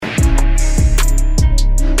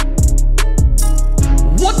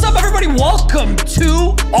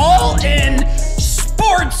to All In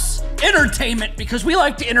Sports Entertainment, because we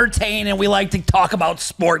like to entertain and we like to talk about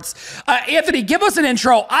sports. Anthony, give us an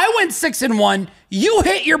intro. I went 6-1. You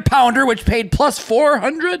hit your pounder, which paid plus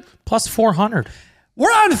 400. Plus 400. We're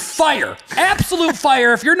on fire. Absolute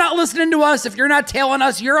fire. If you're not listening to us, if you're not tailing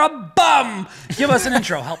us, you're a bum. Give us an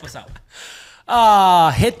intro. Help us out.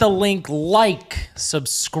 Hit the link, like,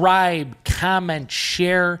 subscribe, comment,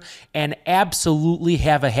 share, and absolutely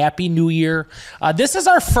have a happy new year. This is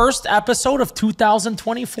our first episode of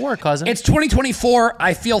 2024, cousin. It's 2024.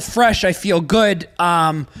 I feel fresh. I feel good.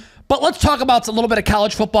 But let's talk about a little bit of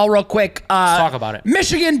college football real quick. Let's talk about it.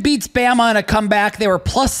 Michigan beats Bama in a comeback. They were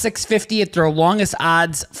plus 650 at their longest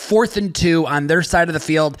odds, 4th and 2 on their side of the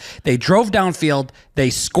field. They drove downfield. They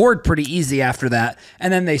scored pretty easy after that.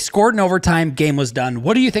 And then they scored in overtime. Game was done.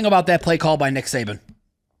 What do you think about that play call by Nick Saban?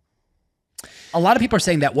 A lot of people are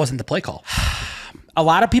saying that wasn't the play call. A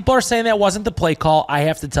lot of people are saying that wasn't the play call. I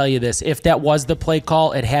have to tell you this. If that was the play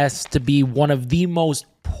call, it has to be one of the most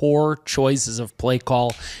poor choices of play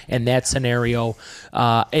call in that scenario.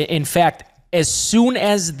 In fact, as soon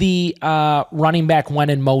as the running back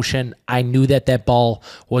went in motion, I knew that ball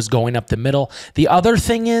was going up the middle. The other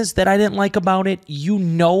thing is that I didn't like about it,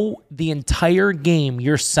 the entire game,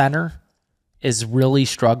 your center is really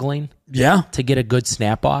struggling to get a good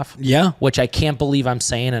snap off. Yeah. Which I can't believe I'm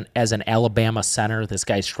saying as an Alabama center, this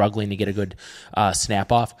guy's struggling to get a good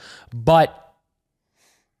snap off. But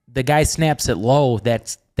the guy snaps it low,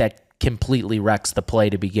 that completely wrecks the play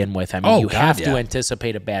to begin with. I mean, have to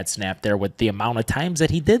anticipate a bad snap there with the amount of times that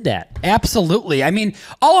he did that. Absolutely. I mean,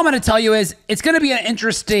 all I'm going to tell you is it's going to be an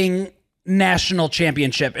interesting national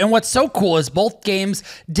championship. And what's so cool is both games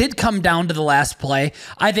did come down to the last play.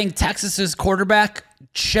 I think Texas's quarterback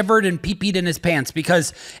shivered and pee-peed in his pants,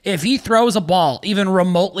 because if he throws a ball even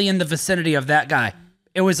remotely in the vicinity of that guy,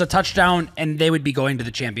 it was a touchdown and they would be going to the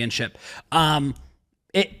championship.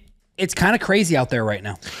 It's kind of crazy out there right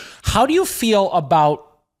now. How do you feel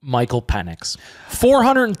about Michael Penix?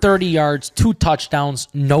 430 yards, 2 touchdowns,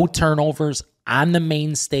 no turnovers on the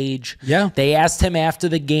main stage. Yeah. They asked him after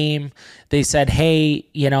the game. They said, hey,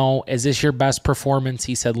 is this your best performance?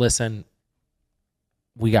 He said, listen,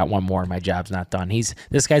 we got one more. My job's not done.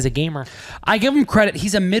 This guy's a gamer. I give him credit.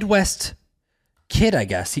 He's a Midwest kid, I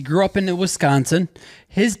guess. He grew up in Wisconsin.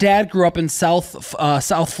 His dad grew up in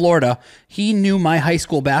South Florida. He knew my high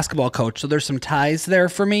school basketball coach, so there's some ties there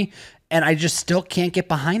for me, and I just still can't get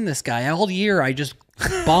behind this guy. All year, I just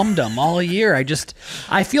bummed him. All year,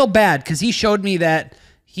 I feel bad because he showed me that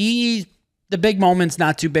the big moment's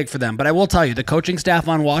not too big for them. But I will tell you, the coaching staff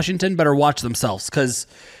on Washington better watch themselves, because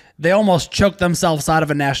they almost choked themselves out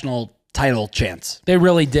of a national title chance. They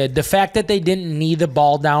really did. The fact that they didn't knee the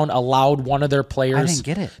ball down allowed one of their players. I didn't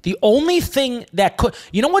get it. The only thing that could,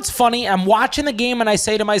 what's funny? I'm watching the game and I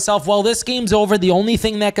say to myself, well, this game's over. The only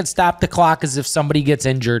thing that could stop the clock is if somebody gets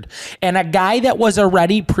injured. And a guy that was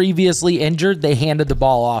already previously injured, they handed the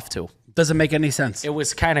ball off to. Doesn't make any sense. It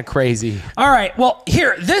was kind of crazy. All right. Well,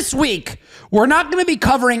 this week, we're not going to be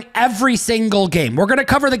covering every single game. We're going to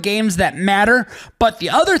cover the games that matter. But the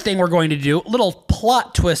other thing we're going to do, a little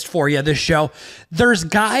plot twist for you this show, there's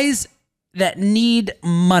guys that need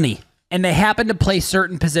money, and they happen to play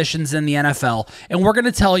certain positions in the NFL. And we're going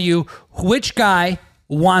to tell you which guy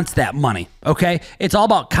wants that money, okay? It's all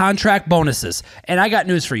about contract bonuses. And I got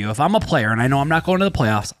news for you. If I'm a player and I know I'm not going to the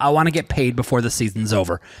playoffs, I want to get paid before the season's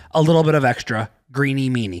over. A little bit of extra greeny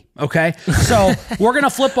meanie, okay? So we're going to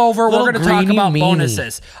flip over. We're going to talk about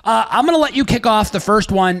bonuses. I'm going to let you kick off the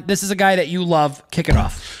first one. This is a guy that you love. Kick it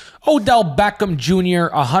off. Odell Beckham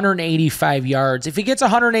Jr., 185 yards. If he gets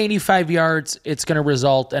 185 yards, it's going to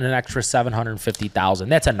result in an extra $750,000.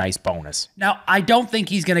 That's a nice bonus. Now, I don't think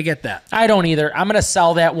he's going to get that. I don't either. I'm going to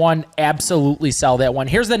sell that one. Absolutely sell that one.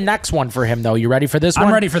 Here's the next one for him, though. You ready for this one?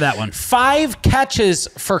 I'm ready for that one. 5 catches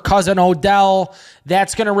for cousin Odell.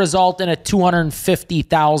 That's going to result in a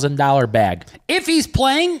 $250,000 bag. If he's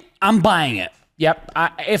playing, I'm buying it. Yep.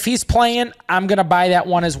 If he's playing, I'm going to buy that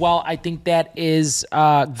one as well. I think that is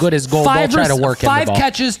good as gold. They'll try to work in the ball. 5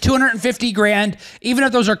 catches, $250,000. Even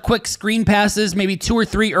if those are quick screen passes, maybe 2 or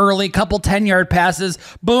 3 early, couple 10-yard passes.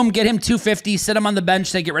 Boom, get him $250,000, sit him on the bench,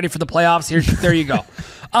 say, get ready for the playoffs. There you go.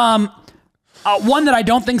 One that I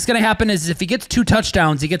don't think is going to happen is if he gets 2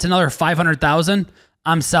 touchdowns, he gets another $500,000.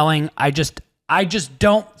 I'm selling. I just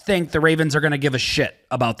don't think the Ravens are going to give a shit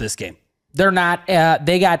about this game. They're not.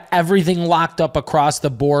 They got everything locked up across the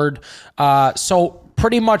board. So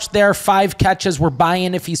pretty much there, 5 catches. We're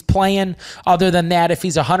buying if he's playing. Other than that, if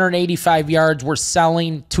he's 185 yards, we're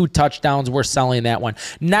selling. 2 touchdowns, we're selling that one.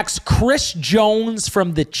 Next, Chris Jones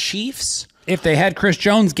from the Chiefs. If they had Chris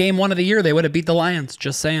Jones game 1 of the year, they would have beat the Lions.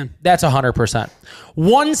 Just saying. That's 100%.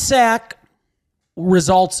 1 sack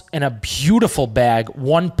results in a beautiful bag,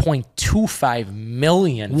 $1.25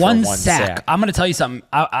 million for one sack. I'm going to tell you something.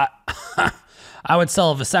 I would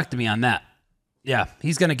sell a vasectomy on that. Yeah,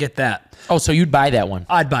 he's going to get that. Oh, so you'd buy that one?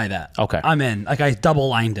 I'd buy that. Okay. I'm in. Like, I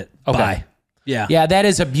double-lined it. Okay. Buy. Yeah. Yeah, that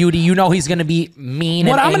is a beauty. You know he's going to be mean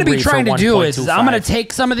What and I'm going to be trying to do is I'm going to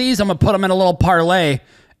take some of these, I'm going to put them in a little parlay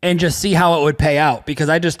and just see how it would pay out, because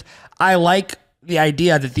I like the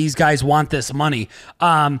idea that these guys want this money.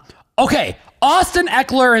 Okay, Austin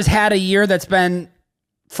Eckler has had a year that's been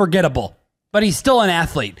forgettable, but he's still an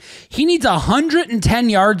athlete. He needs 110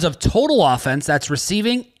 yards of total offense, that's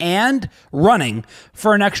receiving and running,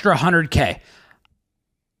 for an extra 100K.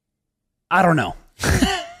 I don't know.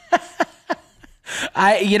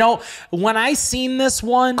 When I seen this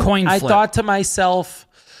one, Coin I flip. thought to myself,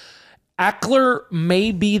 Eckler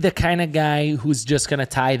may be the kind of guy who's just going to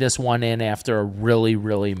tie this one in after a really,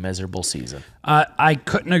 really miserable season. I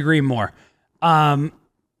couldn't agree more. Can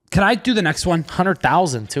I do the next one?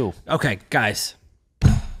 100,000 too. Okay, guys.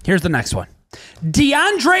 Here's the next one.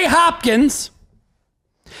 DeAndre Hopkins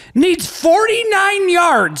needs 49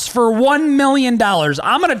 yards for $1 million.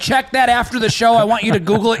 I'm going to check that after the show. I want you to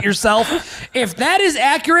Google it yourself. If that is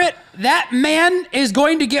accurate, that man is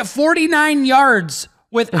going to get 49 yards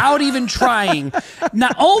without even trying.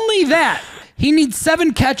 Not only that, he needs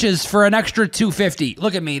 7 catches for an extra 250.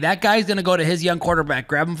 Look at me. That guy's going to go to his young quarterback,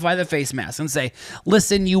 grab him by the face mask, and say,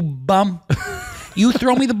 listen, you bum, you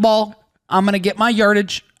throw me the ball. I'm going to get my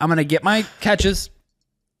yardage. I'm going to get my catches.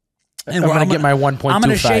 And I'm going to get my 1.25. I'm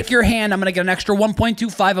going to shake your hand. I'm going to get an extra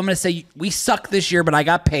 1.25. I'm going to say, we suck this year, but I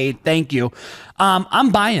got paid. Thank you.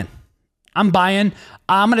 I'm buying. I'm going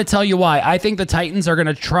to tell you why. I think the Titans are going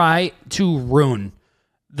to try to ruin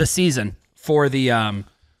the season for the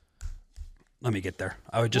let me get there.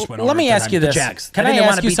 I just went over. Let me ask you this. The Jags. Can I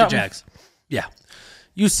ask you something? The Jags. Yeah.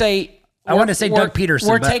 You say I want to say Doug Peterson.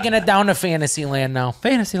 We're taking it down to Fantasyland now.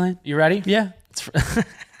 Fantasyland. You ready? Yeah.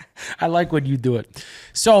 I like when you do it.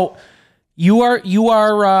 So you're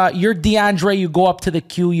DeAndre. You go up to the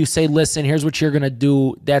queue. You say, "Listen, here's what you're gonna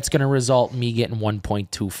do. That's gonna result in me getting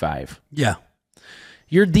 1.25." Yeah.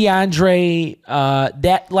 You're DeAndre.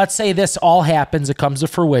 Let's say this all happens. It comes to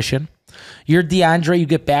fruition. You're DeAndre. You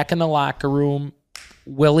get back in the locker room.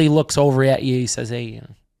 Willie looks over at you. He says, "Hey,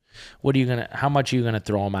 how much are you gonna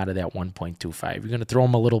throw him out of that 1.25? You're gonna throw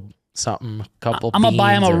him a little something, couple. I'm gonna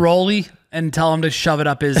buy him a rollie and tell him to shove it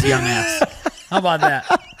up his young ass. How about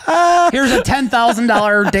that? Here's a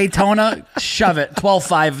 $10,000 Daytona. Shove it.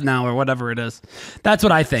 12.5 now or whatever it is. That's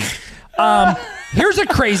what I think. Here's a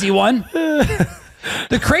crazy one.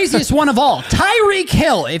 The craziest one of all. Tyreek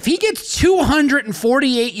Hill. If he gets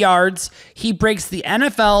 248 yards, he breaks the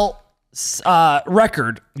NFL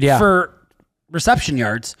record for reception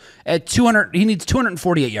yards at 200. He needs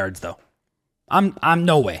 248 yards though. I'm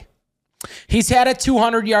no way. He's had a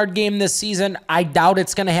 200-yard game this season. I doubt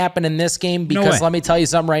it's going to happen in this game because let me tell you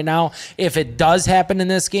something right now. If it does happen in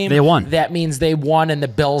this game, they won. That means they won and the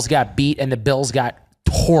Bills got beat and the Bills got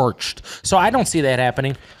torched. So I don't see that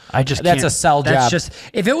happening. That's a sell job.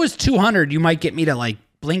 If it was 200, you might get me to like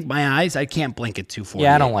blink my eyes. I can't blink at 240.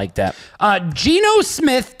 Yeah, I don't like that. Geno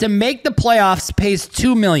Smith to make the playoffs pays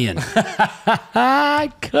 $2 million.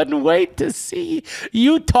 I couldn't wait to see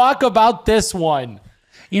you talk about this one.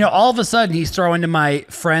 All of a sudden, he's throwing to my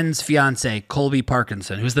friend's fiance, Colby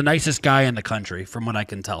Parkinson, who's the nicest guy in the country, from what I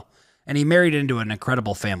can tell. And he married into an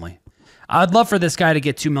incredible family. I'd love for this guy to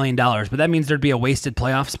get $2 million, but that means there'd be a wasted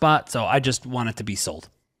playoff spot, so I just want it to be sold.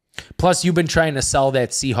 Plus, you've been trying to sell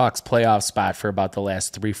that Seahawks playoff spot for about the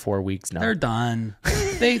last 3-4 weeks now. They're done.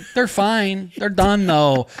 They're fine. They're done,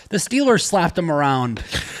 though. The Steelers slapped them around,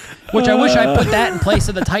 which I wish I put that in place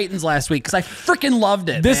of the Titans last week because I freaking loved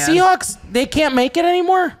it. The Seahawks, they can't make it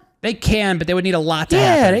anymore? They can, but they would need a lot to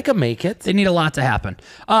happen. Yeah, they can make it. They need a lot to happen.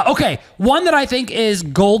 Okay, one that I think is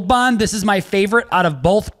Gold Bond. This is my favorite out of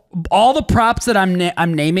all the props that I'm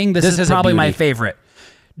naming. This is probably my favorite.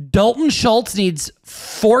 Dalton Schultz needs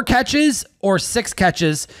 4 catches or 6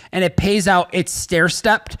 catches, and it pays out. It's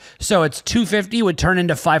stair-stepped, so it's 250 would turn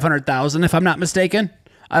into 500,000 if I'm not mistaken.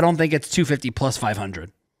 I don't think it's 250 plus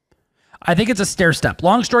 500. I think it's a stair step.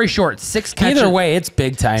 Long story short, 6 catches. Either way, it's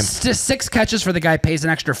big time. 6 catches for the guy pays an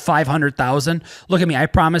extra 500,000. Look at me. I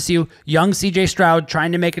promise you, young CJ Stroud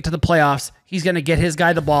trying to make it to the playoffs. He's going to get his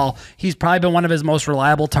guy the ball. He's probably been one of his most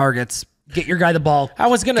reliable targets. Get your guy the ball. I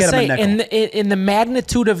was going to say, in the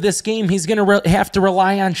magnitude of this game, he's going to have to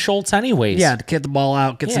rely on Schultz anyways. Yeah, to get the ball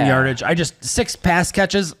out, get some yardage. 6 pass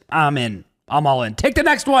catches. I'm in. I'm all in. Take the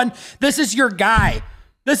next one. This is your guy.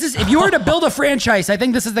 This is, if you were to build a franchise, I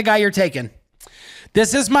think this is the guy you're taking.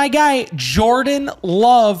 This is my guy, Jordan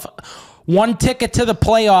Love. One ticket to the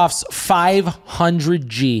playoffs,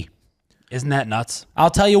 500G. Isn't that nuts? I'll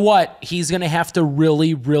tell you what, he's going to have to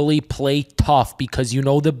really, really play tough because you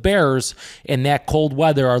know the Bears in that cold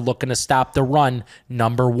weather are looking to stop the run,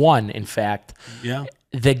 number one, in fact. Yeah.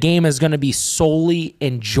 The game is going to be solely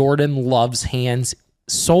in Jordan Love's hands,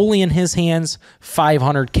 solely in his hands,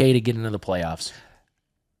 500K to get into the playoffs.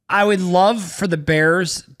 I would love for the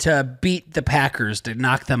Bears to beat the Packers to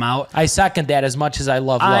knock them out. I second that as much as I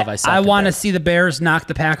love Love. I want to see the Bears knock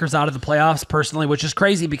the Packers out of the playoffs personally, which is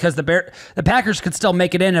crazy because the Packers could still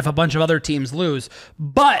make it in if a bunch of other teams lose.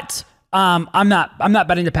 But I'm not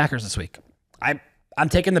betting the Packers this week. I'm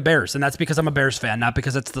taking the Bears, and that's because I'm a Bears fan, not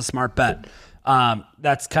because it's the smart bet.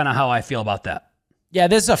 That's kind of how I feel about that. Yeah,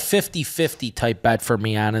 this is a 50-50 type bet for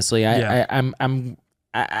me, honestly.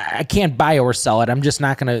 I can't buy or sell it. I'm just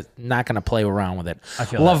not gonna play around with it. I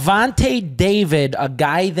feel Levante David, a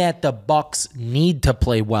guy that the Bucks need to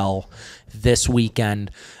play well this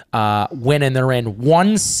weekend, winning they're in.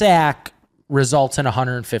 One sack results in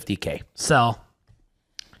 150K. Sell.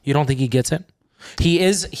 You don't think he gets it? He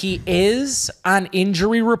is on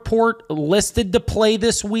injury report listed to play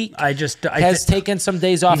this week. Has taken some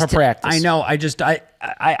days off of practice. I know.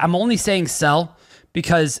 I'm only saying sell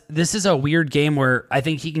because this is a weird game where I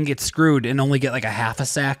think he can get screwed and only get like a half a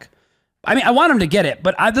sack. I mean, I want him to get it,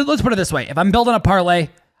 but let's put it this way. If I'm building a parlay,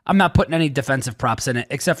 I'm not putting any defensive props in it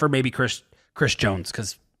except for maybe Chris Jones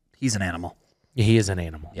because he's an animal. He is an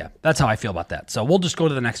animal. Yeah, that's how I feel about that. So we'll just go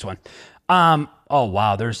to the next one. Oh,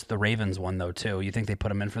 wow, there's the Ravens one, though, too. You think they put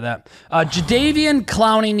him in for that? Jadeveon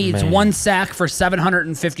Clowney needs one sack for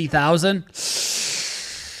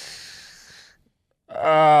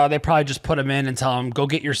 $750,000. They probably just put him in and tell him, go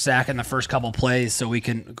get your sack in the first couple plays so we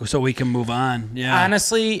can move on. Yeah.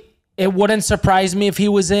 Honestly, it wouldn't surprise me if he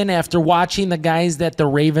was in after watching the guys that the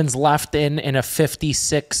Ravens left in a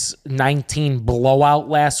 56-19 blowout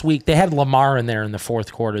last week. They had Lamar in there in the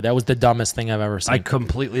fourth quarter. That was the dumbest thing I've ever seen. I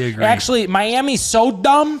completely agree. Actually, Miami's so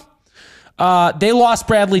dumb. They lost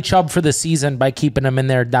Bradley Chubb for the season by keeping him in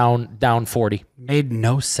there down 40. Made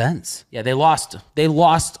no sense. Yeah, they lost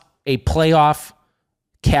a playoff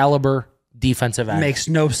caliber defensive end. Makes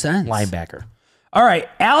no sense. Linebacker. All right,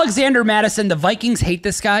 Alexander Madison. The Vikings hate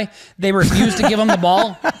this guy. They refuse to give him the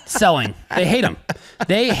ball. Selling. They hate him.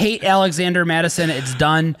 They hate Alexander Madison. It's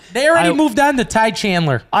done. They already moved on to Ty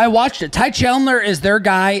Chandler. I watched it. Ty Chandler is their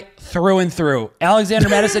guy through and through. Alexander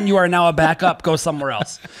Madison, you are now a backup. Go somewhere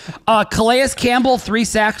else. Calais Campbell, 3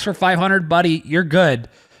 sacks for 500. Buddy, you're good.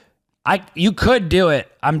 You could do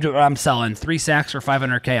it. I'm selling 3 sacks for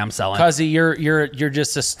 500K. I'm selling. Cuzzy, you're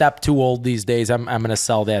just a step too old these days. I'm gonna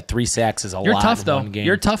sell that. 3 sacks is a lot. You're tough though. One game.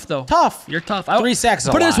 You're tough though. Tough. You're tough. 3 sacks is a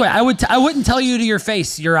lot. Put it this way, I wouldn't tell you to your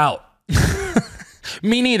face you're out.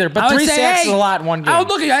 Me neither. But 3 sacks is a lot in one game. I would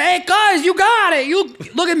look at you. Hey guys, you got it. You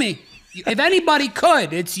look at me. If anybody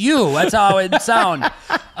could, it's you. That's how it sound.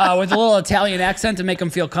 With a little Italian accent to make them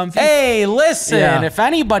feel comfy. Hey, listen. If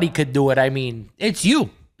anybody could do it, I mean, it's you.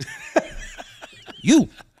 You.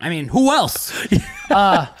 I mean, who else?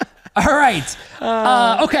 All right.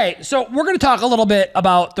 Okay, so we're going to talk a little bit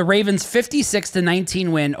about the Ravens'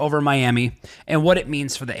 56-19 win over Miami and what it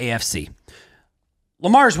means for the AFC.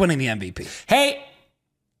 Lamar's winning the MVP. Hey,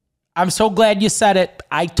 I'm so glad you said it.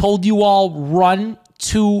 I told you all, run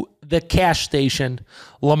to the cash station.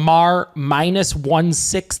 Lamar minus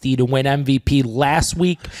 160 to win MVP last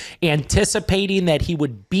week, anticipating that he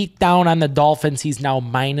would beat down on the Dolphins. He's now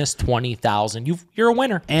minus 20,000. You're a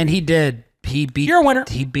winner. And he did. You're a winner.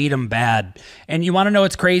 He beat him bad. And you want to know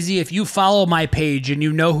what's crazy? If you follow my page and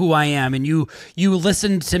you know who I am and you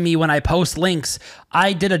listen to me when I post links,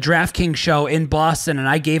 I did a DraftKings show in Boston and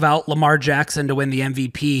I gave out Lamar Jackson to win the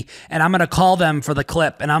MVP. And I'm going to call them for the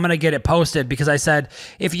clip and I'm going to get it posted because I said,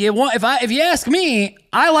 if you ask me,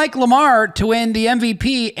 I like Lamar to win the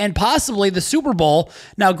MVP and possibly the Super Bowl.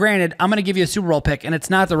 Now, granted, I'm going to give you a Super Bowl pick and it's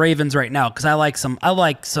not the Ravens right now because I like some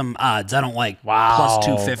odds. I don't like plus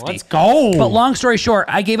 250. Let's go. But long story short,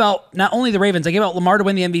 I gave out not only the Ravens, I gave out Lamar to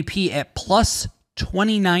win the MVP at plus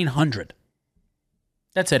 2,900.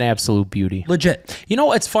 That's an absolute beauty. Legit. You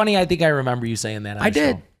know, it's funny. I think I remember you saying that. I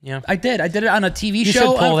did. Show. Yeah, I did. I did it on a TV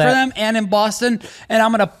show for them and in Boston, and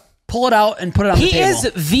I'm going to pull it out and put it on the table. He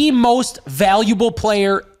is the most valuable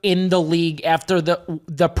player in the league after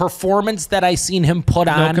the performance that I seen him put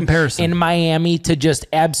on in Miami to just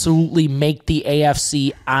absolutely make the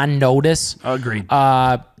AFC on notice. Agreed.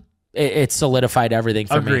 It solidified everything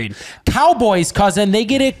for me. Agreed. Cowboys, cousin, they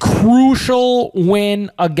get a crucial win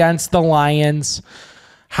against the Lions.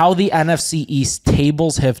 how the NFC East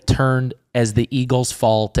tables have turned as the Eagles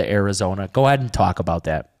fall to Arizona. Go ahead and talk about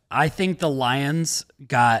that. I think the Lions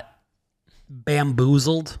got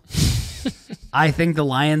bamboozled. I think the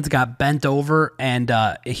Lions got bent over, and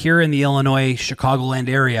here in the Illinois, Chicagoland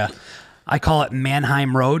area, I call it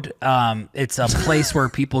Mannheim Road. It's a place where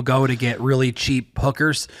people go to get really cheap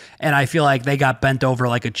hookers, and I feel like they got bent over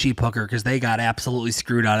like a cheap hooker because they got absolutely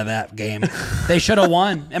screwed out of that game. They should have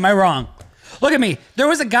won. Am I wrong? Look at me. There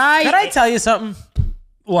was a guy. Can I tell you something?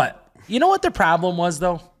 What? You know what the problem was,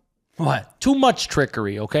 though? What? Too much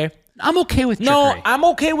trickery, okay? I'm okay with trickery. No, I'm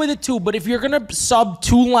okay with it too. But if you're gonna sub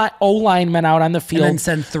two O-linemen out on the field, and then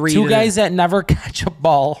send three, two guys that never catch a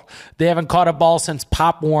ball, they haven't caught a ball since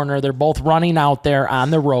Pop Warner. They're both running out there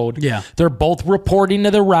on the road. Yeah, they're both reporting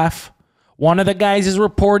to the ref. One of the guys is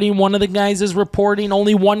reporting. One of the guys is reporting.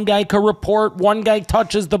 Only one guy could report. One guy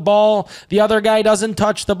touches the ball. The other guy doesn't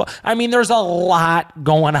touch the ball. I mean, there's a lot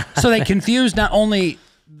going on. So they confused the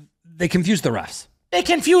refs. They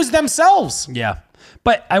confused themselves. Yeah.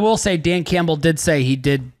 But I will say Dan Campbell did say he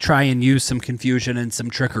did try and use some confusion and some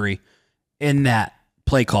trickery in that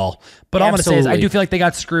play call. But all I'm going to say is I do feel like they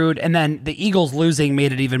got screwed. And then the Eagles losing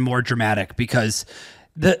made it even more dramatic because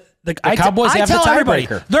the Cowboys have the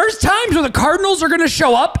tiebreaker. There's times where the Cardinals are going to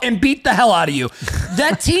show up and beat the hell out of you.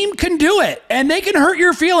 That team can do it, and they can hurt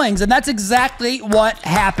your feelings, and that's exactly what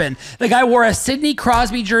happened. The guy wore a Sidney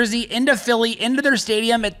Crosby jersey into Philly, into their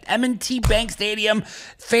stadium at M&T Bank Stadium.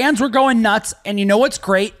 Fans were going nuts, and you know what's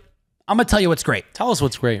great? I'm going to tell you what's great. Tell us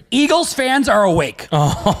what's great. Eagles fans are awake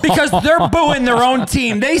because they're booing their own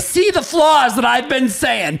team. They see the flaws that I've been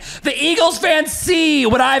saying. The Eagles fans see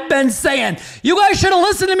what I've been saying. You guys should have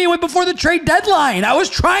listened to me before the trade deadline. I was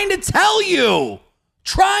trying to tell you.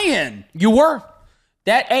 Trying. You were.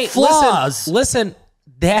 Hey, flaws. Listen,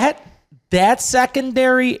 that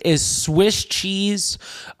secondary is Swiss cheese.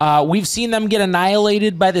 We've seen them get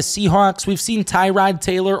annihilated by the Seahawks. We've seen Tyrod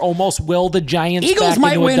Taylor almost will the Giants. Eagles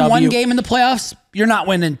might win one game in the playoffs. You're not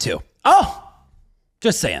winning two. Oh,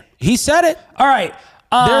 just saying. He said it. All right.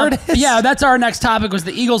 There it is. Yeah, that's our next topic. Was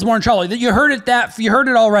the Eagles more in trouble? You heard it. You heard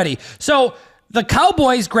it already. So the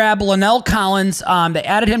Cowboys grabbed La'Nell Collins. They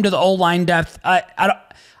added him to the O-line depth.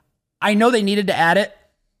 I know they needed to add it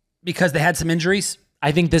because they had some injuries.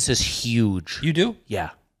 I think this is huge. You do? Yeah.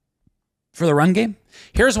 For the run game?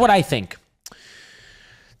 Here's what I think.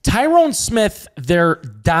 Tyrone Smith, their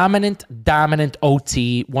dominant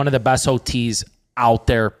OT, one of the best OTs out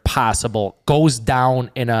there possible, goes down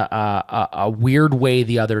in a weird way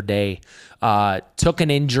the other day. Took an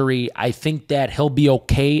injury. I think that he'll be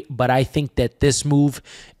okay, but I think that this move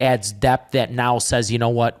adds depth that now says, you know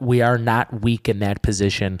what, we are not weak in that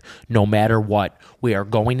position no matter what. We are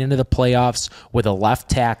going into the playoffs with a left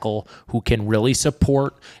tackle who can really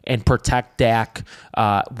support and protect Dak.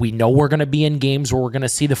 We know we're going to be in games where we're going to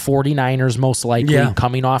see the 49ers most likely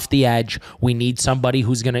coming off the edge. We need somebody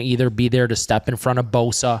who's going to either be there to step in front of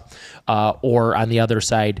Bosa or on the other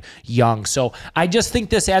side, Young. So I just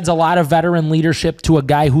think this adds a lot of veteran leadership to a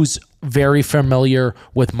guy who's very familiar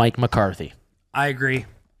with Mike McCarthy. I agree.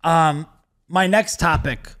 My next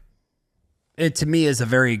topic, to me, is a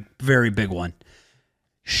very, very big one.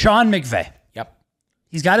 Sean McVay. Yep.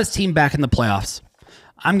 He's got his team back in the playoffs.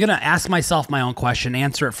 I'm going to ask myself my own question,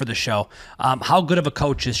 answer it for the show. How good of a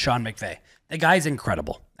coach is Sean McVay? The guy's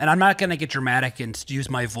incredible. And I'm not going to get dramatic and use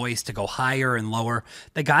my voice to go higher and lower.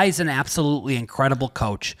 The guy's an absolutely incredible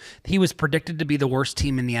coach. He was predicted to be the worst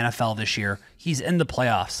team in the NFL this year. He's in the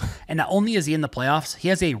playoffs. And not only is he in the playoffs, he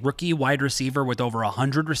has a rookie wide receiver with over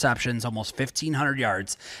 100 receptions, almost 1,500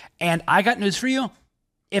 yards. And I got news for you.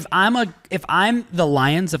 If I'm the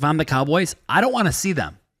Lions, if I'm the Cowboys, I don't want to see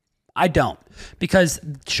them. I don't. Because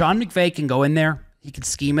Sean McVay can go in there, he can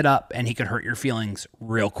scheme it up, and he can hurt your feelings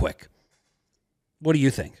real quick. What do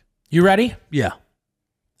you think? You ready? Yeah.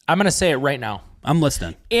 I'm going to say it right now. I'm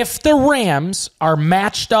listening. If the Rams are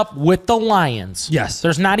matched up with the Lions, yes,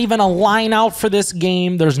 there's not even a line out for this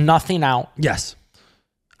game. There's nothing out. Yes.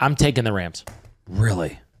 I'm taking the Rams.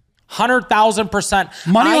 Really? 100,000%.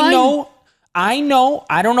 Money line? I know.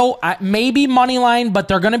 I don't know. Maybe money line, but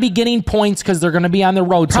they're going to be getting points because they're going to be on the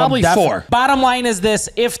road. Probably 4. Bottom line is this.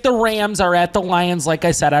 If the Rams are at the Lions, like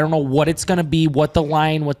I said, I don't know what it's going to be, what the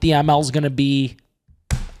line, what the ML is going to be.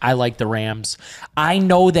 I like the Rams. I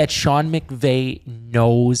know that Sean McVay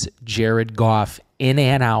knows Jared Goff in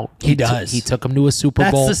and out. He does. He took him to a Super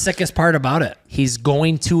Bowl. That's the sickest part about it. He's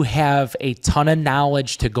going to have a ton of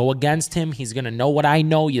knowledge to go against him. He's going to know what I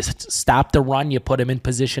know. You stop the run. You put him in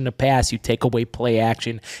position to pass. You take away play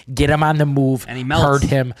action. Get him on the move. And he melts. Hurt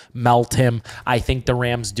him. Melt him. I think the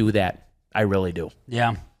Rams do that. I really do.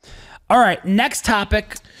 Yeah. All right, next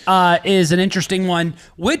topic is an interesting one.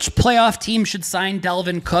 Which playoff team should sign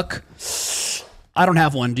Dalvin Cook? I don't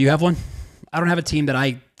have one. Do you have one? I don't have a team that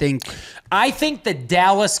I think. I think the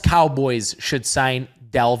Dallas Cowboys should sign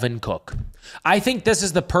Dalvin Cook. I think this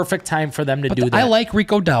is the perfect time for them to do that. I like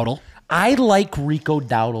Rico Dowdle. I like Rico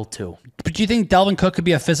Dowdle too. But do you think Dalvin Cook could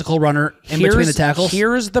be a physical runner in between the tackles?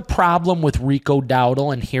 Here's the problem with Rico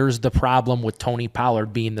Dowdle, and here's the problem with Tony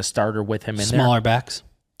Pollard being the starter with him in there. Smaller backs.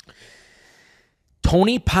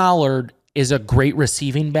 Tony Pollard is a great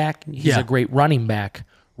receiving back. He's a great running back.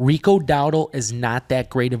 Rico Dowdle is not that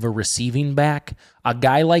great of a receiving back. A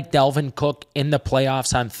guy like Dalvin Cook in the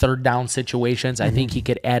playoffs on third down situations, I think he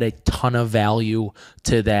could add a ton of value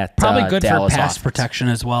to that. Probably good Dallas for pass offense. protection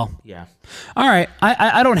as well. Yeah. All right.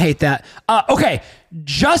 I don't hate that. Okay.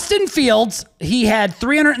 Justin Fields, he had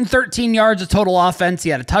 313 yards of total offense.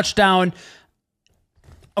 He had a touchdown.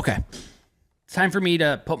 Okay. It's time for me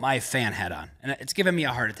to put my fan hat on. And it's giving me a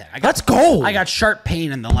heart attack. Let's go. I got sharp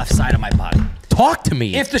pain in the left side of my body. Talk to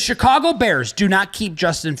me. If the Chicago Bears do not keep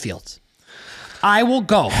Justin Fields, I will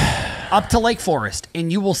go up to Lake Forest,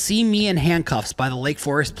 and you will see me in handcuffs by the Lake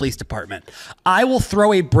Forest Police Department. I will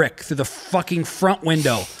throw a brick through the fucking front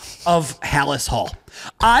window of Hallis Hall.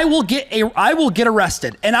 I will get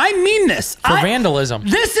arrested, and I mean this for vandalism.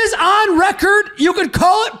 This is on record. You could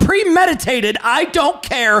call it premeditated. I don't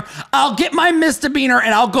care. I'll get my misdemeanor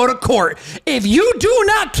and I'll go to court. If you do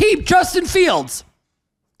not keep Justin Fields,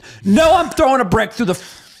 no, I'm throwing a brick through the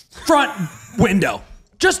front window.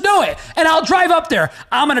 Just know it. And I'll drive up there.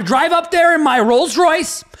 I'm going to drive up there in my Rolls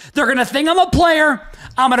Royce. They're going to think I'm a player.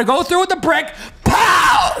 I'm going to go through with the brick.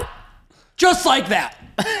 Pow! Just like that.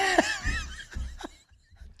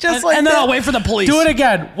 And then I'll wait for the police. Do it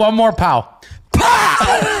again. One more pow.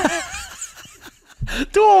 Pow!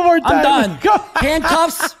 Do it one more time. I'm done.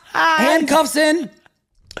 Handcuffs in.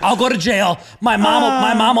 I'll go to jail. My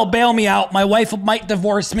mom will bail me out. My wife might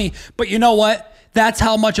divorce me. But you know what? That's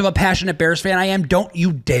how much of a passionate Bears fan I am. Don't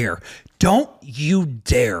you dare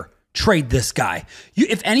trade this guy.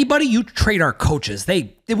 If anybody, you trade our coaches.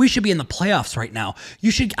 We should be in the playoffs right now.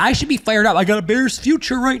 I should be fired up. I got a Bears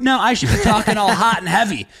future right now. I should be talking all hot and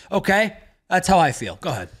heavy. Okay? That's how I feel. Go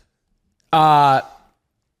ahead.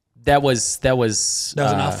 That was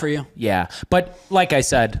enough for you? Yeah. But like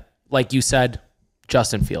you said,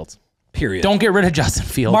 Justin Fields. Period. Don't get rid of Justin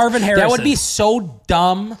Fields. Marvin Harrison. That would be so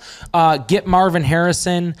dumb. Get Marvin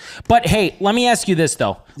Harrison. But hey, let me ask you this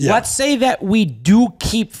though. Yeah. Let's say that we do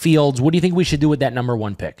keep Fields. What do you think we should do with that number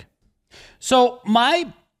 1 pick? So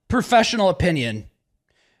my professional opinion.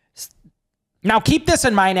 Now keep this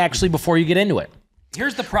in mind actually before you get into it.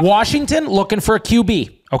 Here's the problem. Washington looking for a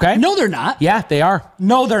QB. Okay. No, they're not. Yeah, they are.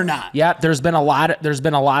 No, they're not. Yeah, there's been a lot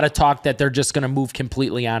of talk that they're just going to move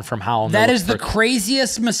completely on from Howell. That is the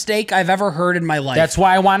craziest mistake I've ever heard in my life. That's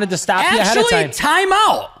why I wanted to stop you ahead of time. Actually, time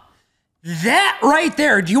out. That right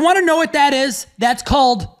there. Do you want to know what that is? That's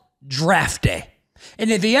called Draft Day. And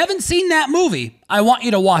if you haven't seen that movie, I want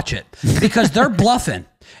you to watch it because they're bluffing.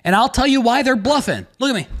 And I'll tell you why they're bluffing.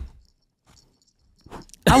 Look at me.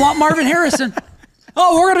 I want Marvin Harrison.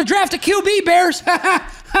 Oh, we're going to draft a QB, Bears. We're going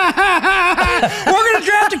to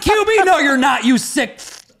draft a QB. No, you're not, you sick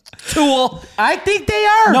tool. I think they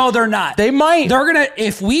are. No, they're not. They might. They're going to,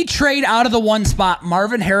 if we trade out of the 1 spot,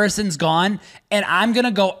 Marvin Harrison's gone, and I'm going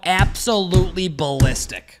to go absolutely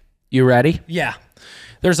ballistic. You ready? Yeah.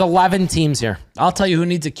 There's 11 teams here. I'll tell you who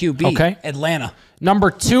needs a QB. Okay. Atlanta.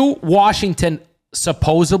 Number 2, Washington.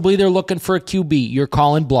 Supposedly they're looking for a QB. You're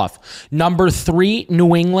calling bluff. Number 3,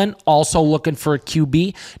 New England, also looking for a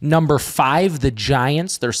QB. Number 5, the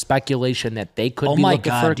Giants. There's speculation that they could be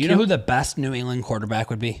looking for a QB. Do you know who the best New England quarterback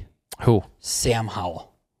would be? Who? Sam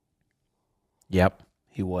Howell. Yep,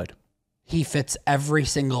 he would. He fits every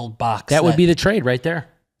single box. That would be the trade right there.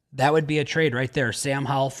 That would be a trade right there. Sam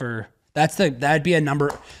Howell for that would be a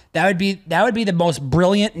number. That would be the most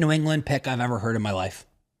brilliant New England pick I've ever heard in my life.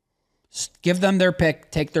 Give them their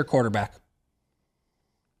pick, take their quarterback.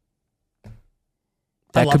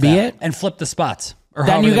 That could be it. And flip the spots.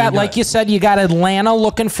 Then you got, like you said, you got Atlanta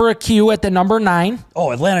looking for a Q at the number 9.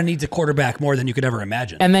 Oh, Atlanta needs a quarterback more than you could ever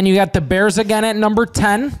imagine. And then you got the Bears again at number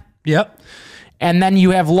 10. Yep. And then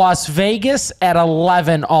you have Las Vegas at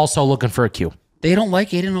 11 also looking for a Q. They don't like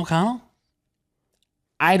Aiden O'Connell?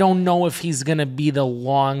 I don't know if he's going to be the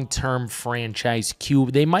long-term franchise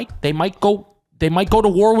Q. They might go to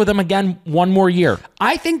war with him again one more year.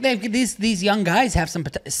 I think these young guys have some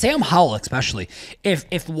potential. Sam Howell, especially.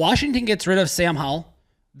 If Washington gets rid of Sam Howell,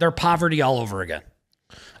 they're poverty all over again.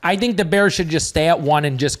 I think the Bears should just stay at 1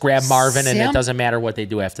 and just grab Marvin, and it doesn't matter what they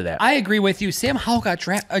do after that. I agree with you. Sam Howell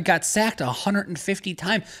got sacked 150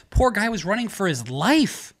 times. Poor guy was running for his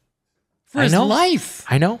life. I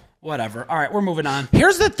know. Whatever. All right, we're moving on.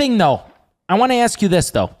 Here's the thing, though. I want to ask you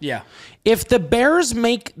this, though. Yeah. If the Bears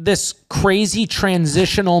make this crazy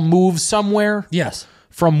transitional move somewhere, yes,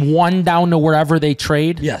 from 1 down to wherever they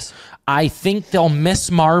trade, yes, I think they'll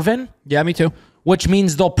miss Marvin. Yeah, me too. Which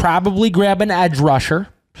means they'll probably grab an edge rusher.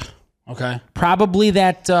 Okay. Probably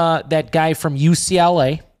that guy from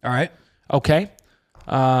UCLA. All right. Okay.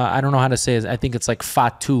 I don't know how to say it. I think it's like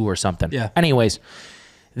Fatu or something. Yeah. Anyways,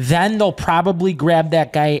 then they'll probably grab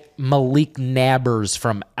that guy Malik Nabers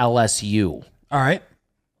from LSU. All right.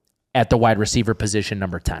 At the wide receiver position,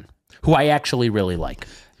 number 10, who I actually really like.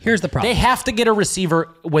 Here's the problem. They have to get a receiver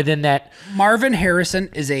within that. Marvin Harrison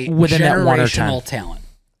is a generational talent.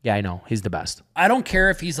 Yeah, I know. He's the best. I don't care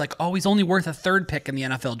if he's like, he's only worth a 3rd pick in the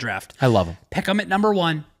NFL draft. I love him. Pick him at number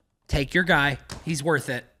 1. Take your guy. He's worth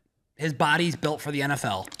it. His body's built for the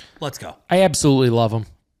NFL. Let's go. I absolutely love him.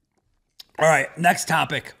 All right, next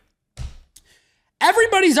topic.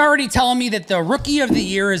 Everybody's already telling me that the rookie of the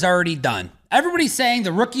year is already done. Everybody's saying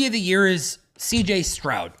the rookie of the year is CJ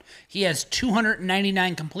Stroud. He has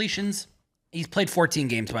 299 completions. He's played 14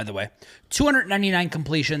 games, by the way. 299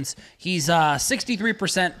 completions. He's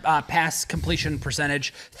 63% pass completion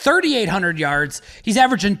percentage, 3,800 yards. He's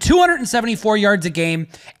averaging 274 yards a game,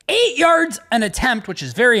 8 yards an attempt, which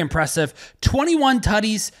is very impressive, 21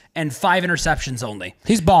 tutties, and 5 interceptions only.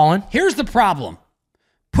 He's balling. Here's the problem.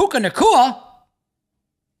 Puka Nacua,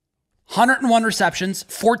 101 receptions,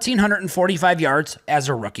 1,445 yards as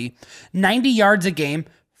a rookie, 90 yards a game,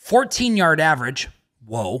 14-yard average.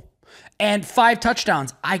 Whoa. And 5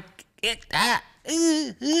 touchdowns. I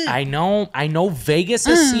know Vegas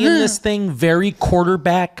is seeing this thing very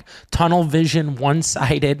quarterback, tunnel vision,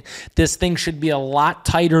 one-sided. This thing should be a lot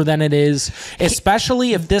tighter than it is,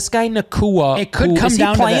 especially if this guy Nacua, it could come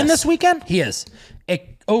down to playing this weekend? He is.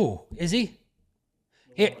 Is he?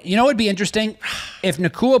 You know what would be interesting? If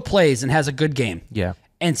Nacua plays and has a good game. Yeah.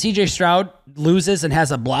 And CJ Stroud loses and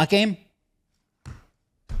has a block game.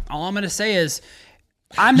 All I'm going to say is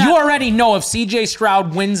you already know if CJ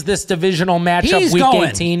Stroud wins this divisional matchup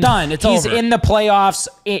week 18, done. He's over. In the playoffs.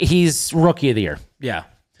 He's rookie of the year. Yeah.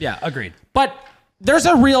 Yeah, agreed. But there's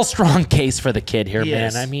a real strong case for the kid here, man.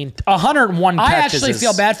 Is. I mean, 101 catches. I actually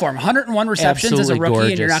feel bad for him. 101 receptions as a rookie, gorgeous.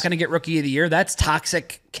 And you're not going to get rookie of the year. That's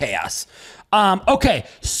toxic chaos. Okay,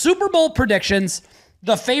 Super Bowl predictions.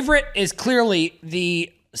 The favorite is clearly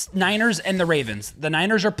the Niners and the Ravens. The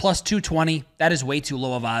Niners are plus 220. That is way too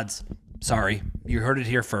low of odds. Sorry, you heard it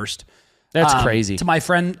here first. That's crazy. To my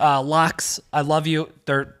friend Locks, I love you.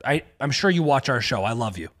 I'm sure you watch our show. I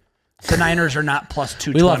love you. The Niners are not plus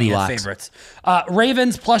 220 as favorites.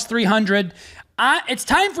 Ravens plus 300. It's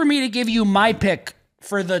time for me to give you my pick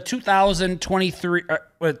for the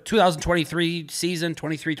 2023 season,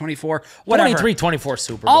 23-24, whatever. 23-24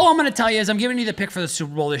 Super Bowl. All I'm going to tell you is I'm giving you the pick for the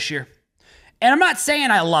Super Bowl this year. And I'm not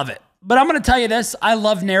saying I love it, but I'm going to tell you this. I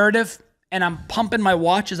love narrative. And I'm pumping my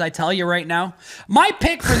watch as I tell you right now. My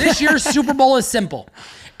pick for this year's Super Bowl is simple.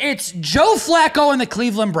 It's Joe Flacco and the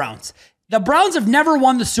Cleveland Browns. The Browns have never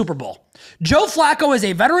won the Super Bowl. Joe Flacco is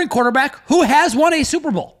a veteran quarterback who has won a Super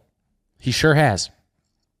Bowl. He sure has.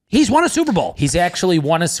 He's won a Super Bowl. He's actually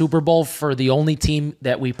won a Super Bowl for the only team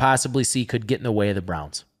that we possibly see could get in the way of the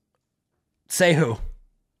Browns. Say who?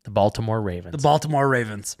 The Baltimore Ravens. The Baltimore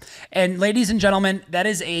Ravens. And ladies and gentlemen, that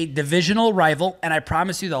is a divisional rival, and I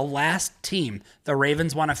promise you the last team the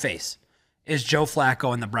Ravens want to face is Joe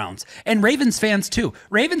Flacco and the Browns. And Ravens fans too.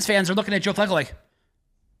 Ravens fans are looking at Joe Flacco like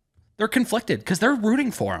they're conflicted because they're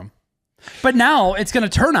rooting for him. But now it's going to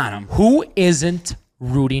turn on him. Who isn't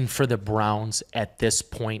rooting for the Browns at this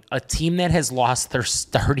point? A team that has lost their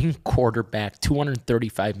starting quarterback,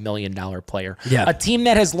 $235 million player. Yeah. A team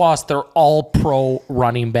that has lost their all-pro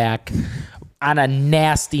running back on a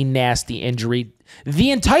nasty, nasty injury. The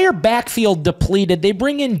entire backfield depleted. They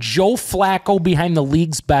bring in Joe Flacco behind the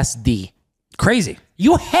league's best D. Crazy.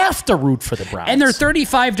 You have to root for the Browns. And they're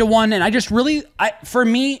 35-1, and I just really, for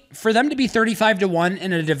them to be 35-1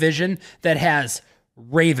 in a division that has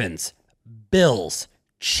Ravens, Bills,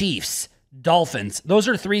 Chiefs, Dolphins. Those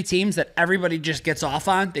are 3 teams that everybody just gets off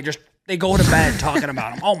on. They go to bed talking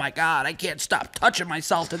about them. Oh my God, I can't stop touching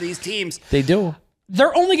myself to these teams. They do.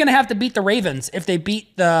 They're only going to have to beat the Ravens if they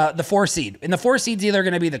beat the 4 seed. And the 4 seed's either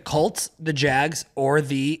going to be the Colts, the Jags, or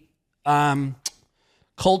the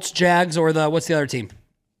Colts, Jags, or what's the other team?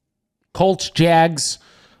 Colts, Jags,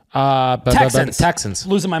 Texans. Texans.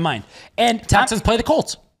 Losing my mind. And Texans play the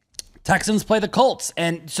Colts. Texans play the Colts.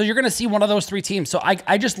 And so you're going to see one of those three teams. So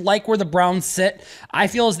I just like where the Browns sit. I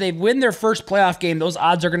feel as they win their first playoff game, those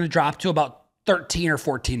odds are going to drop to about 13 or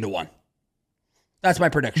 14 to 1. That's my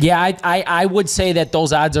prediction. Yeah, I would say that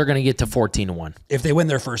those odds are going to get to 14 to 1. If they win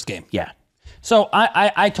their first game. Yeah. So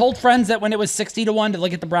I told friends that when it was 60 to 1 to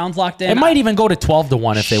look at the Browns locked in. It might even go to 12 to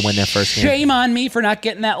 1 if they win their first game. Shame on me for not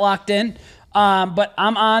getting that locked in. But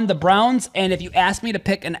I'm on the Browns, and if you ask me to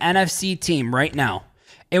pick an NFC team right now,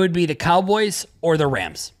 it would be the Cowboys or the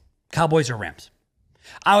Rams. Cowboys or Rams.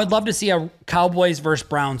 I would love to see a Cowboys versus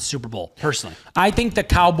Browns Super Bowl, personally. I think the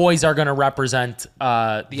Cowboys are going to represent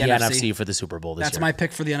the NFC for the Super Bowl this year. That's my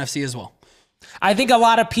pick for the NFC as well. I think a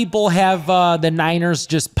lot of people have the Niners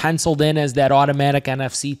just penciled in as that automatic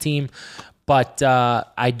NFC team, but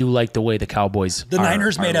I do like the way the Cowboys The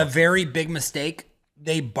Niners made a very big mistake.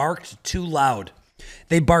 They barked too loud.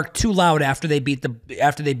 They barked too loud after they beat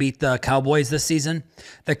the Cowboys this season.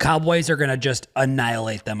 The Cowboys are going to just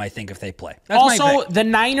annihilate them, I think, if they play. That's also, the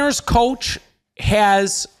Niners coach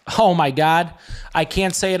has, oh my God, I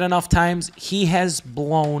can't say it enough times. He has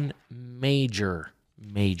blown major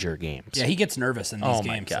games. Yeah, he gets nervous in these games.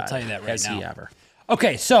 My God. I'll tell you that right Has now. He ever?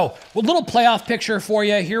 Okay, so a little playoff picture for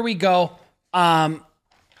you. Here we go. That's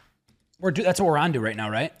what we're on to right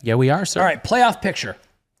now, right? Yeah, we are, sir. All right, playoff picture.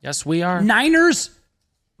 Yes, we are. Niners,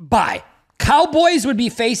 bye. Cowboys would be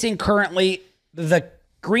facing currently the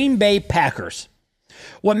Green Bay Packers.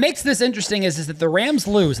 What makes this interesting is that the Rams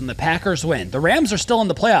lose and the Packers win. The Rams are still in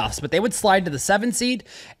the playoffs, but they would slide to the 7 seed,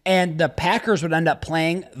 and the Packers would end up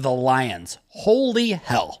playing the Lions. Holy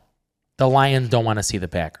hell. The Lions don't want to see the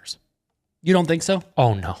Packers. You don't think so?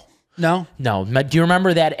 Oh, no. No? No. Do you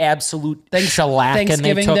remember that absolute shellacking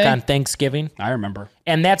they took on Thanksgiving? I remember.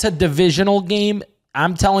 And that's a divisional game.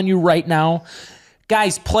 I'm telling you right now,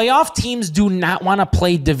 guys, playoff teams do not want to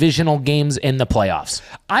play divisional games in the playoffs.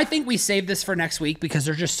 I think we save this for next week because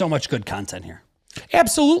there's just so much good content here.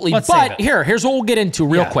 Absolutely. But here's what we'll get into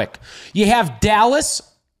real quick. You have Dallas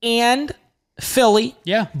and Philly.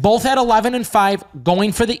 Yeah. Both at 11-5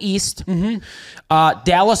 going for the East.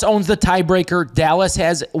 Dallas owns the tiebreaker. Dallas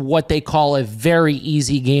has what they call a very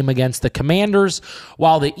easy game against the Commanders,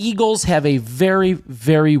 while the Eagles have a very,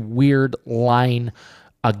 very weird line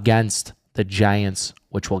against the Giants,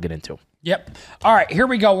 which we'll get into. Yep. All right, here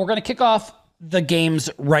we go. We're going to kick off the games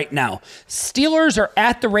right now. Steelers are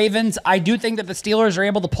at the Ravens. I do think that the Steelers are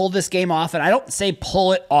able to pull this game off, and I don't say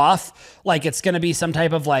pull it off like it's going to be some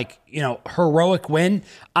type of heroic win.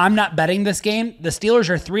 I'm not betting this game. The Steelers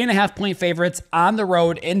are 3.5-point favorites on the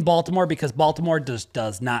road in Baltimore because Baltimore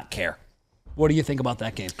does not care. What do you think about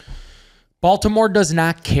that game? Baltimore does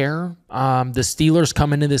not care. The Steelers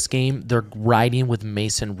come into this game. They're riding with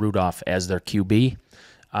Mason Rudolph as their QB.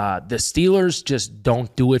 The Steelers just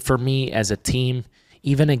don't do it for me as a team,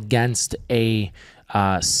 even against a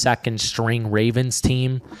second-string Ravens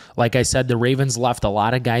team. Like I said, the Ravens left a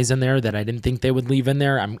lot of guys in there that I didn't think they would leave in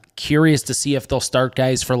there. I'm curious to see if they'll start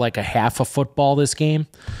guys for like a half of football this game.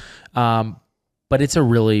 But it's a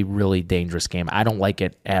really, really dangerous game. I don't like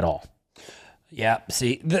it at all. Yeah,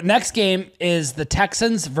 see, the next game is the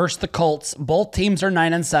Texans versus the Colts. Both teams are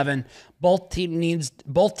 9-7. Both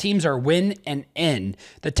teams are win and in.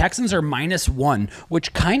 The Texans are -1,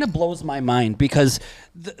 which kind of blows my mind because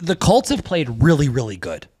the Colts have played really, really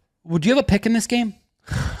good. Would you have a pick in this game?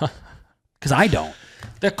 Because I don't.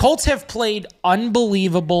 The Colts have played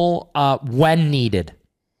unbelievable when needed.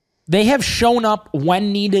 They have shown up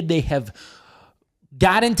when needed. They have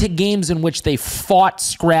got into games in which they fought,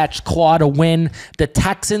 scratched, claw to win. The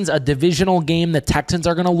Texans, a divisional game, the Texans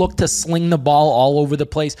are going to look to sling the ball all over the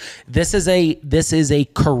place. This is a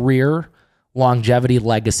career longevity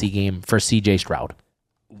legacy game for CJ Stroud.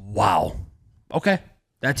 Wow. Okay.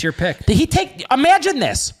 That's your pick. Imagine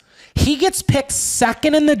this. He gets picked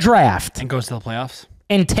second in the draft And goes to the playoffs?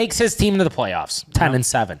 and takes his team to the playoffs,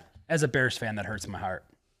 10-7. As a Bears fan, that hurts my heart.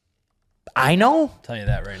 I know. I'll tell you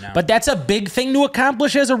that right now. But that's a big thing to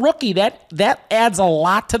accomplish as a rookie. That adds a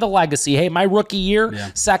lot to the legacy. Hey, my rookie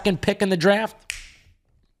year, second pick in the draft,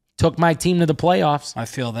 took my team to the playoffs. I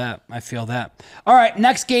feel that. All right,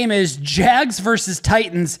 next game is Jags versus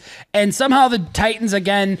Titans. And somehow the Titans,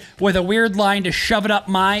 again, with a weird line to shove it up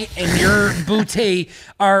my and your booty,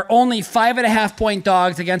 are only 5.5-point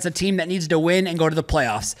dogs against a team that needs to win and go to the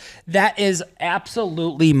playoffs. That is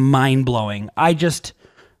absolutely mind-blowing.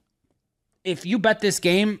 If you bet this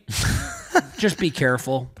game, just be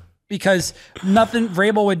careful because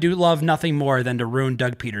Vrabel would love nothing more than to ruin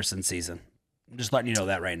Doug Peterson's season. I'm just letting you know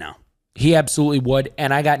that right now. He absolutely would.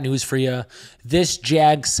 And I got news for you. This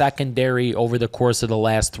Jags secondary over the course of the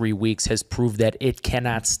last 3 weeks has proved that it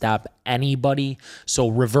cannot stop anybody. So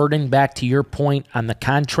reverting back to your point on the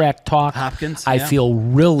contract talk, Hopkins, I feel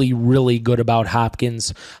really, really good about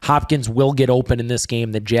Hopkins. Hopkins will get open in this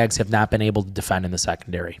game. The Jags have not been able to defend in the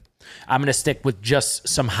secondary. I'm going to stick with just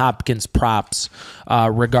some Hopkins props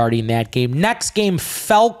regarding that game. Next game,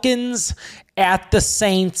 Falcons at the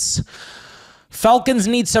Saints. Falcons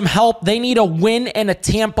need some help. They need a win and a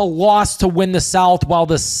Tampa loss to win the South, while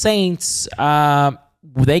the Saints,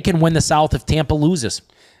 they can win the South if Tampa loses.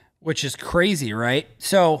 Which is crazy, right?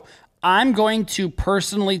 So I'm going to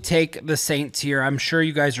personally take the Saints here. I'm sure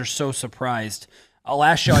you guys are so surprised.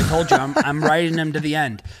 Last show I told you I'm riding them to the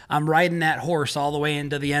end. I'm riding that horse all the way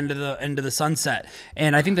into the end of the sunset.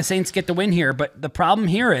 And I think the Saints get the win here. But the problem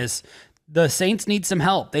here is the Saints need some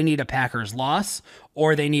help. They need a Packers loss,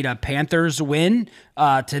 or they need a Panthers win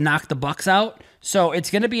to knock the Bucs out. So it's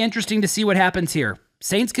going to be interesting to see what happens here.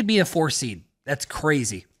 Saints could be a 4 seed. That's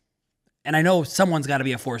crazy. And I know someone's got to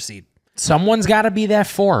be a 4 seed. Someone's got to be that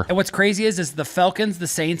 4. And what's crazy is the Falcons, the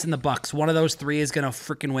Saints, and the Bucs. One of those 3 is going to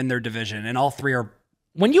freaking win their division, and all 3 are.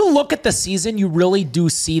 When you look at the season, you really do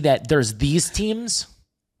see that there's these teams.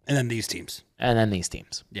 And then these teams. And then these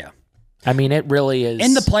teams. Yeah. I mean, it really is.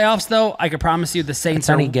 In the playoffs, though, I can promise you the Saints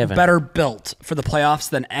are given. better built for the playoffs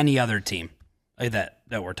than any other team that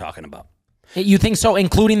we're talking about. You think so,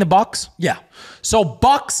 including the Bucs? Yeah. So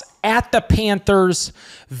Bucs at the Panthers.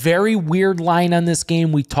 Very weird line on this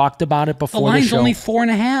game. We talked about it before the show. The line's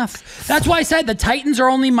only 4.5. That's why I said the Titans are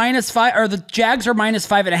only -5, or the Jags are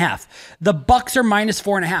 -5.5. The Bucs are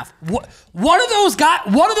 -4.5.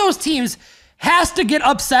 One of those teams has to get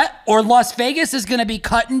upset, or Las Vegas is going to be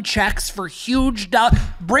cutting checks for huge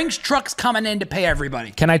Brinks trucks coming in to pay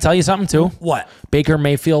everybody. Can I tell you something, too? What? Baker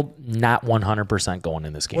Mayfield, not 100% going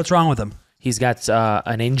in this game. What's wrong with him? He's got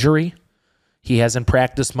an injury. He hasn't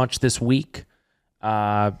practiced much this week. He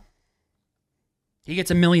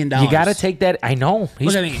gets $1 million. You got to take that. I know.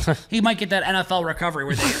 Look at me. He might get that NFL recovery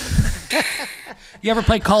where they... You ever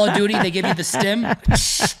play Call of Duty? They give you the stim.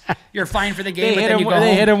 You're fine for the game, but then you go home.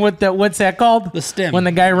 They hit him with the, what's that called? The stim. When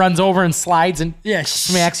the guy runs over and slides and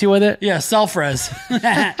smacks you with it? Yeah, self-res. All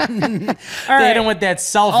right. They hit him with that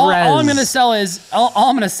self-res. All I'm going to sell is, all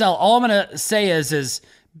I'm going to say is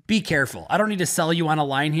be careful. I don't need to sell you on a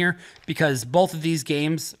line here, because both of these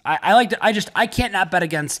games, I can't not bet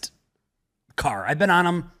against Carr. I've been on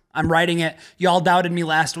them. I'm writing it. Y'all doubted me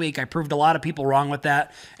last week. I proved a lot of people wrong with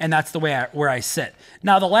that, and that's the way where I sit.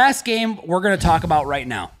 Now, the last game we're going to talk about right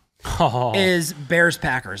now is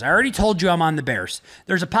Bears-Packers. I already told you I'm on the Bears.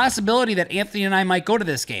 There's a possibility that Anthony and I might go to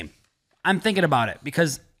this game. I'm thinking about it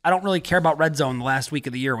because I don't really care about red zone the last week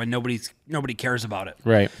of the year when nobody cares about it.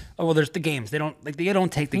 Right. Oh, well, there's the games. They don't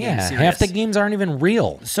take the games serious. Half the games aren't even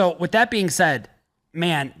real. So with that being said,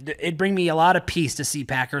 man, it'd bring me a lot of peace to see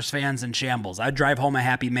Packers fans in shambles. I'd drive home a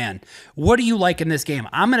happy man. What do you like in this game?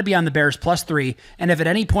 I'm going to be on the Bears +3, and if at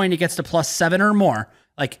any point it gets to +7 or more,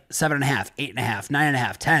 like 7.5, 8.5,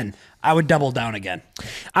 9.5, 10, I would double down again.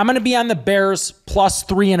 I'm going to be on the Bears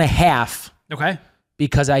 +3.5. Okay.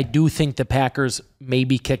 Because I do think the Packers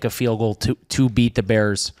maybe kick a field goal to beat the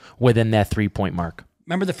Bears within that 3-point mark.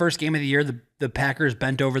 Remember the first game of the year, the Packers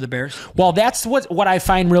bent over the Bears? Well, that's what I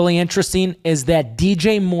find really interesting is that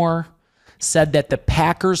DJ Moore said that the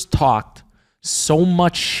Packers talked so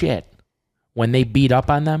much shit when they beat up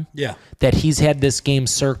on them that he's had this game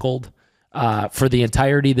circled for the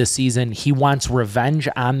entirety of the season. He wants revenge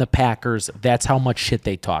on the Packers. That's how much shit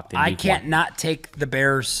they talked. I can't not take the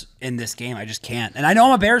Bears in this game. I just can't. And I know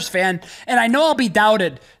I'm a Bears fan, and I know I'll be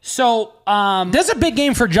doubted. So this is a big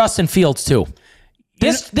game for Justin Fields, too.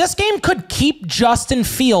 This game could keep Justin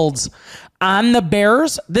Fields on the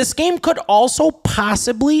Bears. This game could also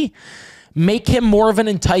possibly make him more of an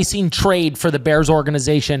enticing trade for the Bears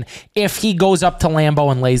organization if he goes up to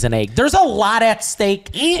Lambeau and lays an egg. There's a lot at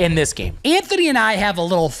stake in this game. Anthony and I have a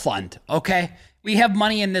little fund, okay? We have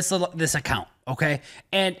money in this account, okay?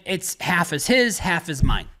 And it's half is his, half is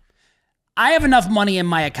mine. I have enough money in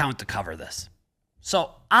my account to cover this. So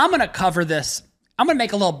I'm going to cover this. I'm going to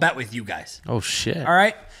make a little bet with you guys. Oh, shit. All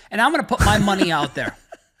right? And I'm going to put my money out there.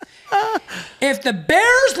 If the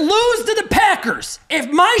Bears lose to the Packers, if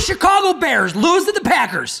my Chicago Bears lose to the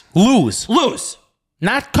Packers. Lose.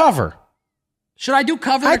 Not cover. Should I do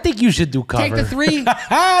cover? I think you should do cover. Take the 3?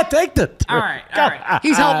 Take the 3. All right.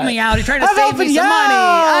 He's helping me out. He's trying to save me some money.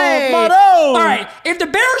 Hey. All right. If the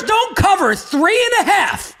Bears don't cover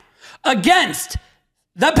 3.5 against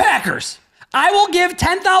the Packers, I will give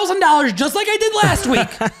 $10,000 just like I did last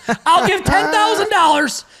week. I'll give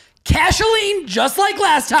 $10,000 Cashaline, just like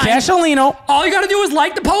last time. Cashalino. All you got to do is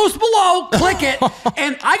like the post below, click it.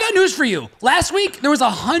 And I got news for you. Last week, there was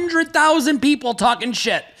 100,000 people talking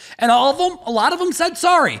shit. And a lot of them said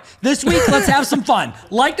sorry. This week, let's have some fun.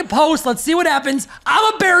 Like the post. Let's see what happens.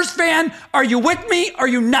 I'm a Bears fan. Are you with me? Or are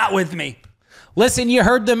you not with me? Listen, you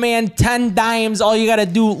heard the man, 10 dimes. All you got to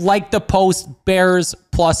do, like the post, Bears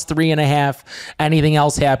plus 3.5. Anything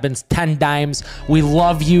else happens, 10 dimes. We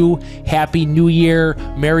love you. Happy New Year.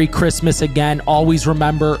 Merry Christmas again. Always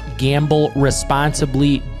remember, gamble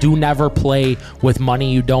responsibly. Do never play with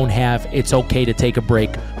money you don't have. It's okay to take a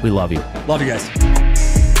break. We love you. Love you guys.